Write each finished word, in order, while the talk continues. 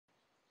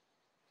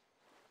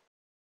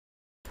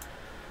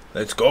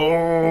Let's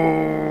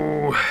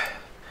go!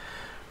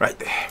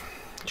 Right,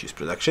 cheese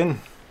production.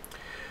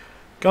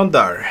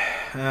 Gondar.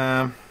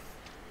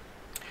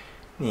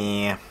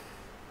 Yeah.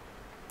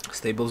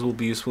 Stables will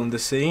be useful in the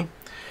city.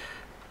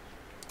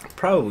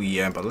 Probably,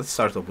 yeah, but let's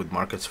start off with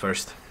markets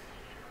first.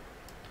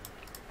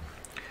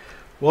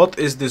 What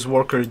is this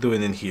worker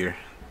doing in here?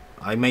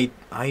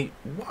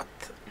 What?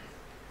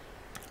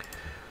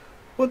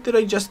 What did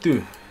I just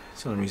do?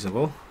 It's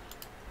unreasonable.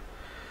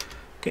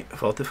 Okay,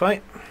 fortify.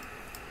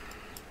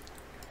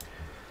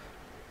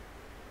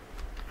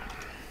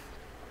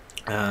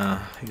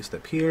 You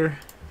step here.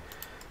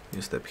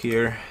 You step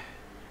here.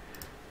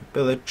 You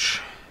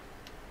pillage.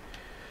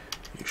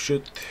 You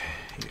shoot.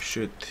 You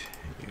shoot.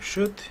 You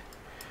shoot.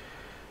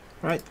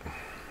 Right.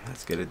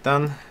 Let's get it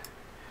done.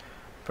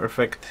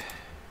 Perfect.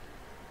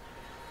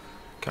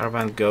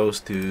 Caravan goes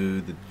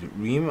to the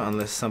dream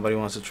unless somebody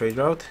wants a trade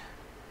route.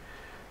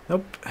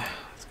 Nope.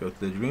 Let's go to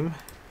the dream.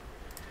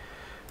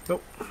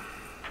 Go.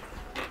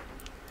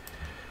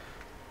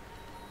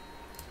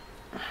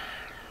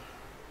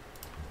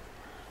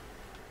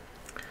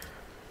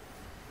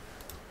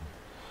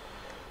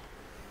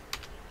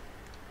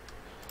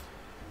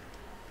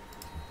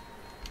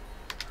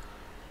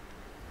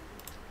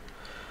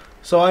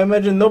 So I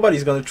imagine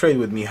nobody's gonna trade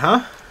with me,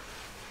 huh?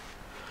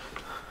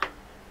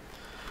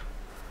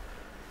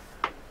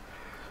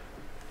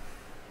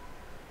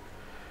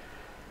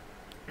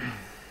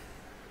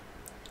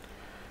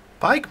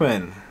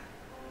 Pikeman.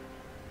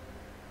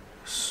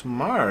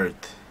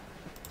 Smart.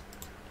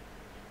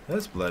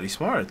 That's bloody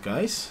smart,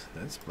 guys.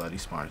 That's bloody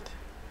smart.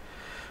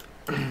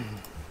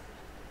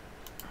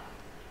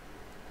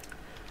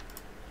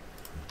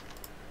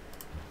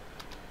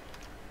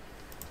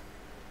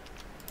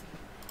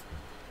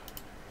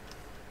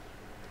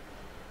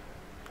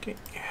 Okay,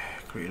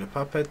 create a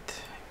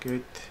puppet.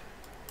 Good.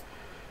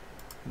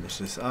 Finish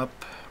this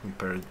up.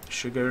 Repair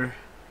sugar.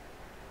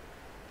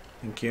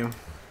 Thank you.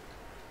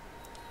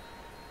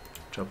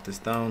 Chop this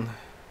down.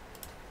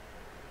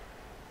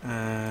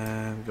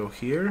 And go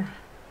here.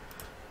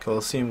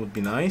 Colosseum would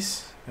be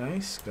nice,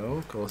 guys.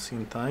 Go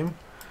Colosseum time.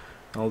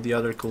 All the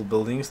other cool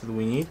buildings that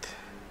we need.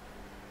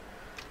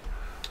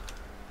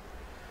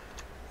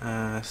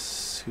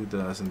 Who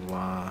doesn't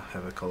want to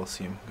have a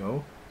Colosseum?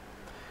 Go.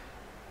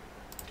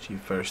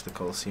 Achieve first the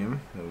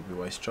Colosseum. That would be a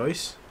wise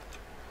choice.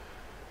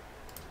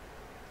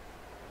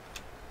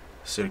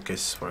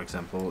 Circus, for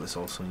example, is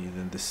also needed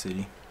in this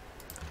city.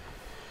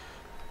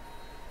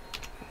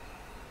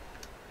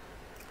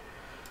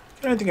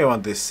 I don't think I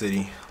want this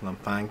city,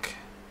 Lampang.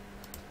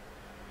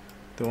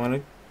 Do I want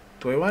it?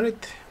 Do I want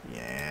it?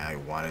 Yeah, I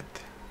want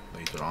it.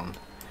 Later on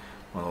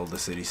all the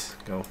cities.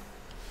 Go.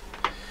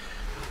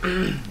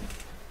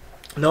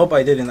 Nope,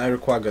 I didn't.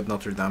 Iroquois got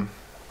Notre Dame.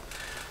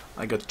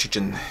 I got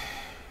Chichen.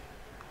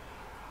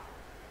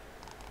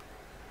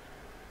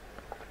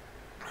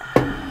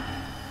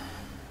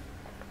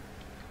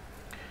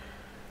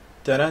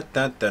 Da da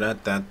da da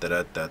da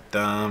da da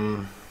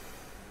da.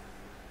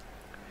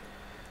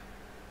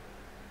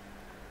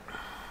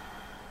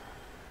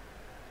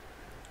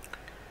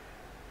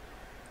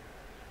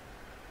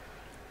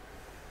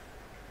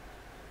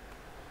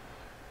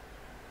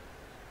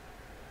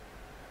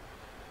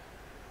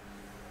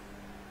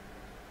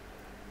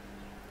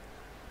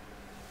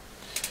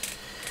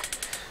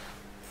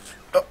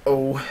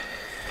 Uh-oh,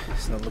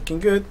 it's not looking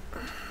good.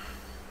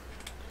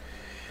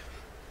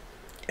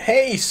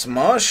 Hey,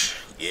 Smosh!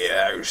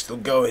 Yeah, you're still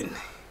going.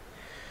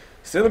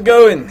 Still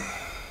going.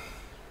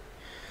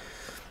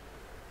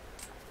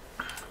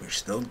 We're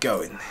still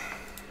going.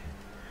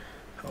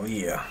 Oh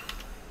yeah.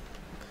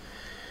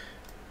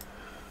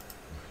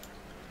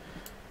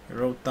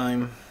 Road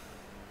time.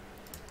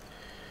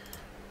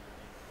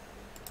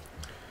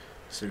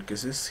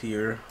 Circus is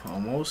here,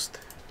 almost.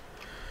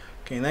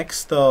 Okay,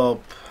 next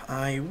up,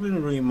 I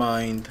wouldn't really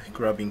mind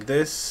grabbing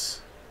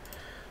this.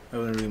 I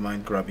wouldn't really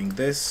mind grabbing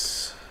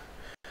this.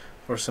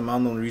 For some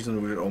unknown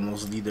reason, we're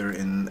almost leader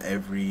in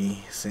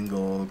every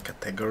single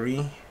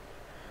category,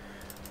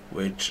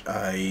 which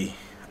I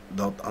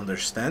don't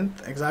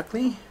understand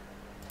exactly.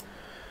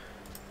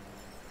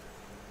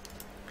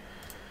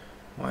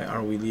 Why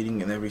are we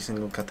leading in every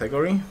single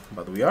category?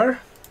 But we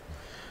are.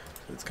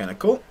 So it's kind of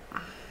cool.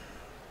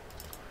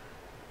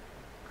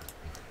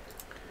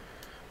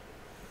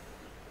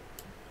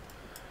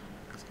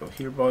 Let's go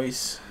here,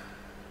 boys.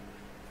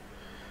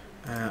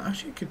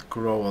 Actually, you could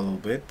grow a little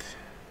bit.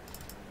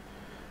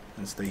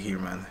 And stay here,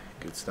 man.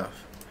 Good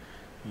stuff.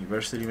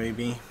 University,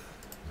 maybe.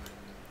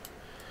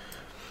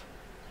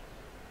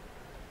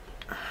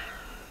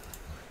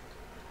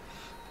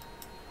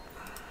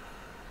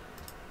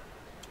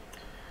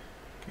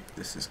 Okay,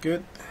 this is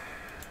good.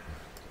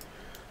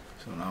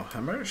 So now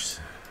hammers.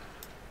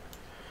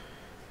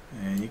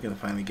 And you can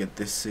finally get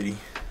this city.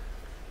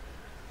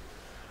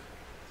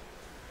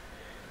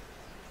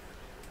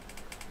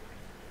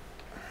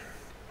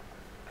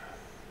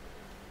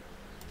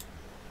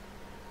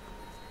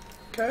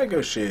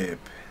 Cargo ship.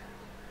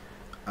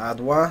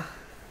 Adwa.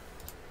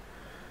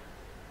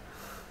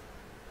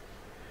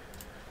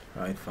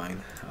 Right,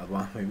 fine.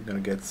 Maybe we're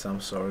gonna get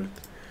some sort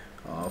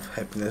of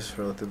happiness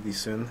relatively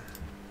soon.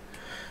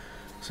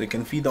 So you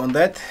can feed on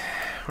that.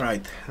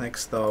 Right,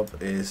 next stop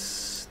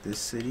is this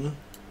city.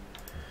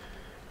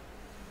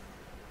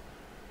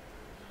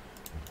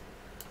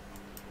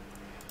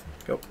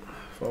 Go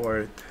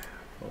forward,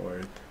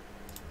 forward.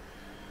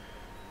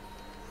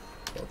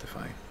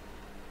 Fortify.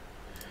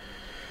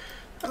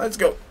 Let's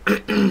go.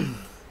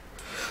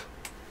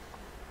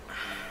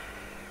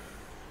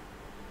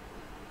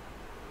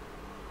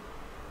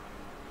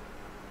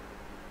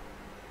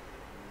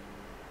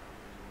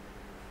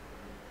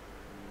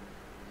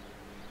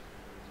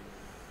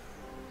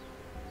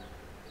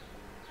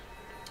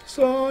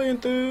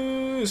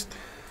 Scientist!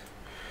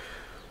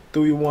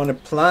 Do we want to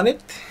plant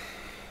it?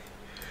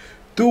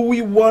 Do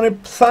we want to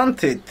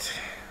plant it?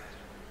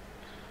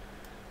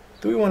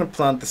 Do we want to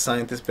plant the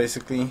scientist,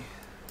 basically?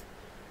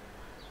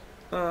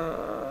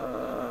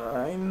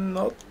 I'm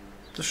not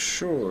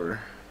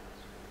sure.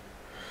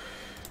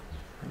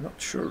 I'm not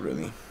sure,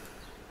 really.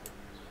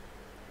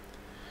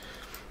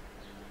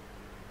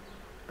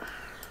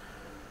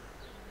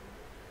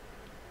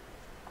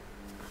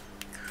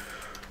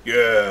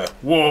 Yeah,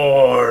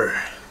 war!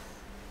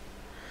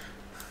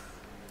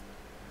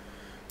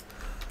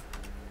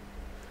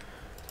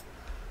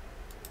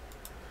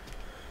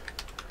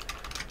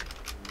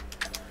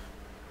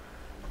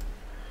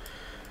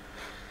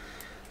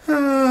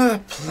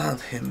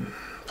 Plant him,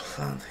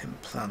 plant him,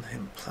 plant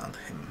him, plant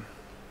him.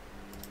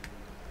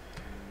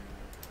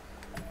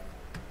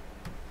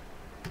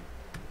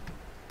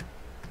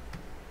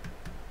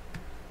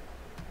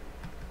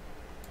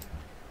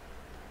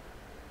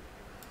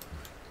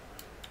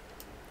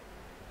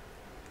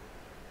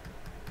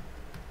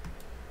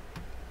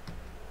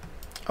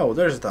 Oh,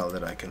 there's a tile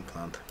that I can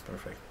plant.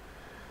 Perfect.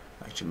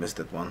 I actually missed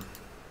that one.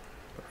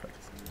 Perfect.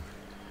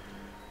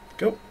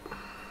 Go.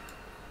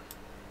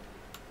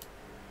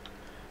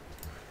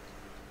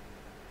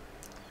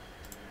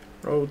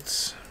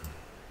 Roads.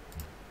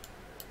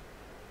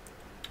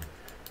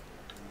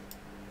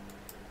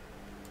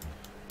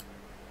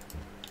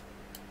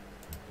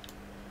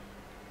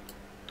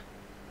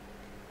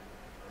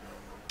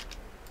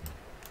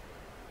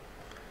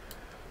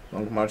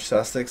 Long March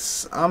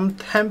Sussex. I'm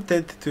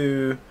tempted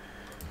to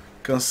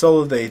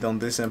consolidate on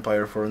this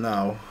empire for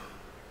now.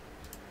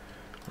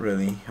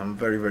 Really, I'm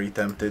very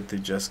tempted to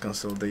just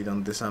consolidate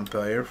on this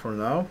empire for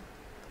now.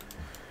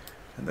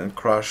 And then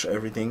crush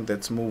everything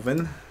that's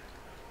moving.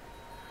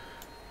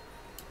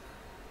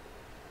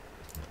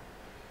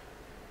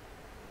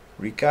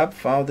 Recap,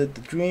 founded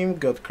the dream,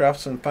 got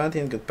craftsman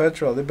pantheon, got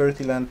petrol,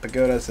 liberty land,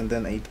 pagodas, and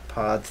then 8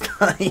 pods.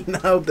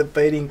 Now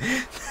debating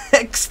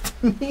next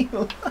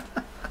meal.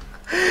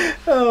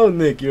 Oh,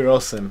 Nick, you're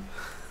awesome.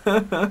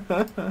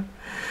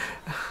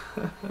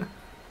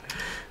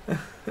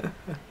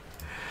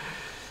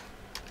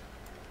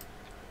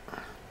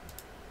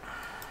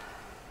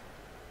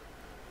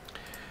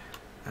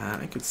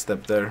 I could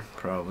step there,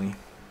 probably.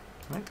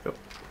 Might go.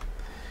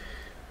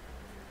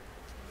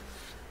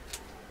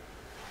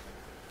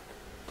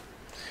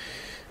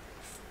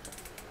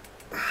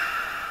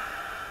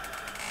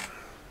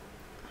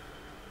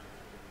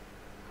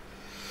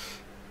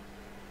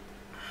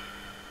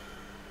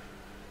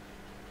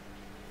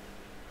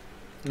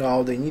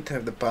 No, they need to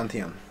have the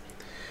Pantheon.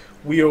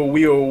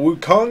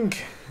 Wukong.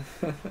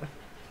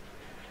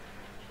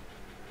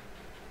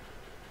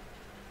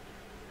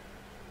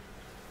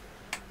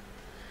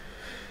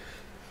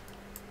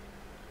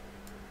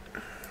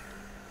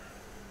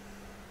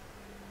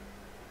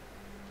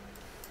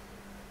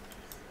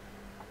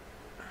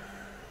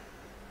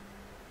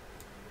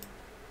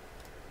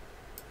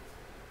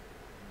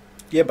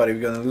 Yeah, but if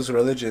you're gonna lose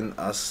religion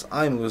as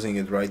I'm losing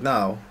it right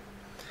now,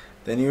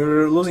 then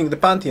you're losing the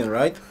Pantheon,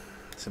 right?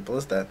 Simple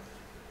as that.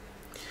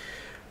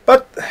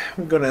 But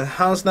we're gonna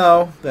enhance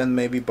now, then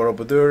maybe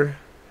Borobudur.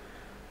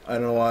 I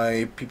don't know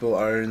why people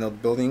are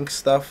not building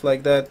stuff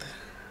like that.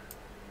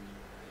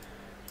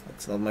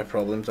 That's not my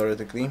problem,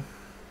 theoretically.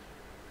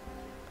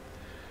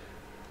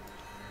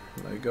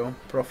 There you go.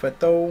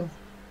 Propheto.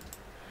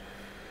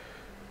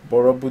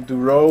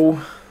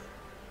 Borobuduro.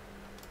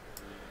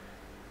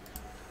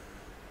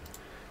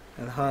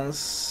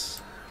 Enhance.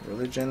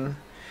 Religion.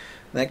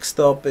 Next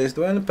stop is,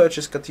 do I want to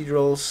purchase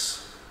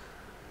cathedrals?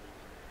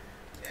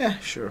 Yeah,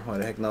 sure, why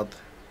the heck not.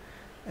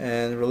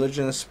 And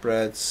religion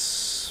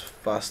spreads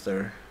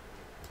faster.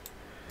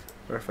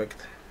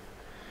 Perfect.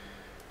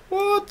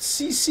 What?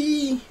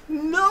 CC?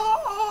 No!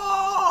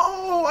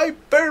 I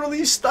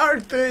barely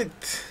started!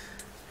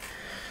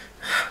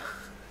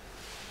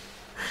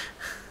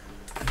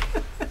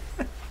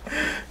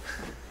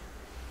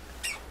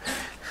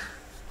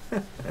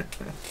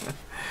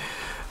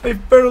 I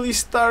barely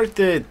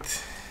started!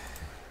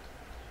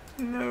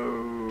 No!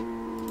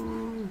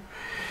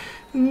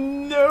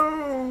 No!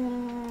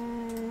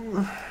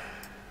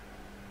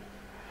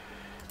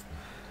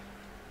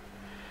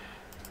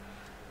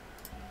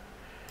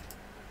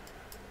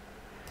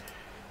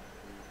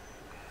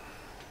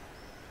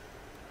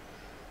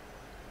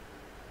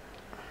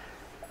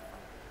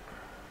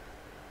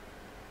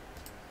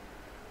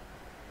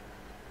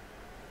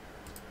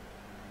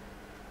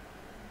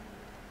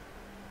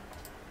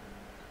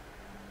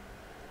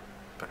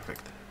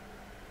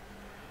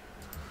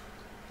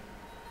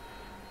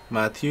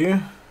 Matthew.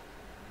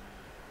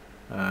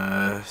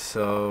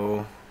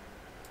 So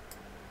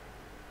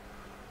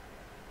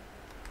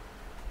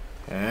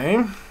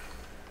okay.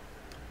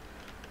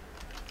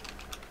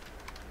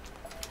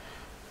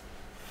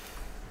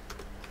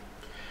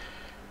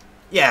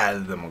 Yeah,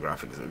 the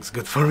demographics looks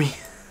good for me.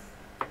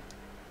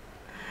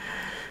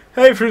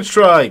 Hey,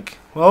 Fruitstrike.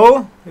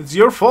 Well, it's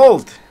your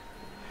fault.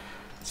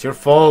 It's your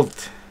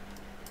fault.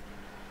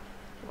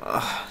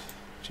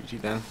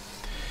 GG then.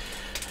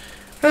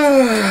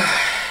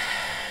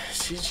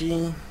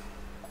 GG.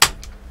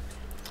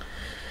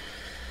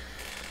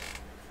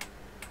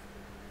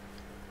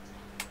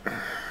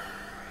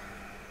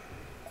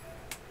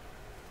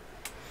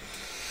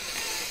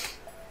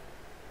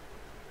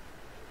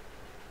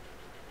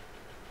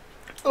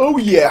 Oh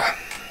yeah.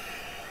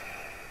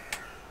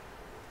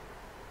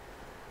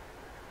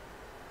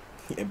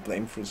 Yeah,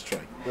 blame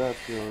Fruitstrike.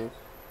 That's yours.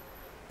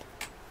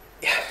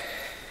 Yeah.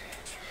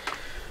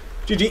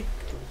 GG.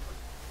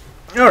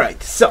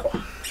 Alright, so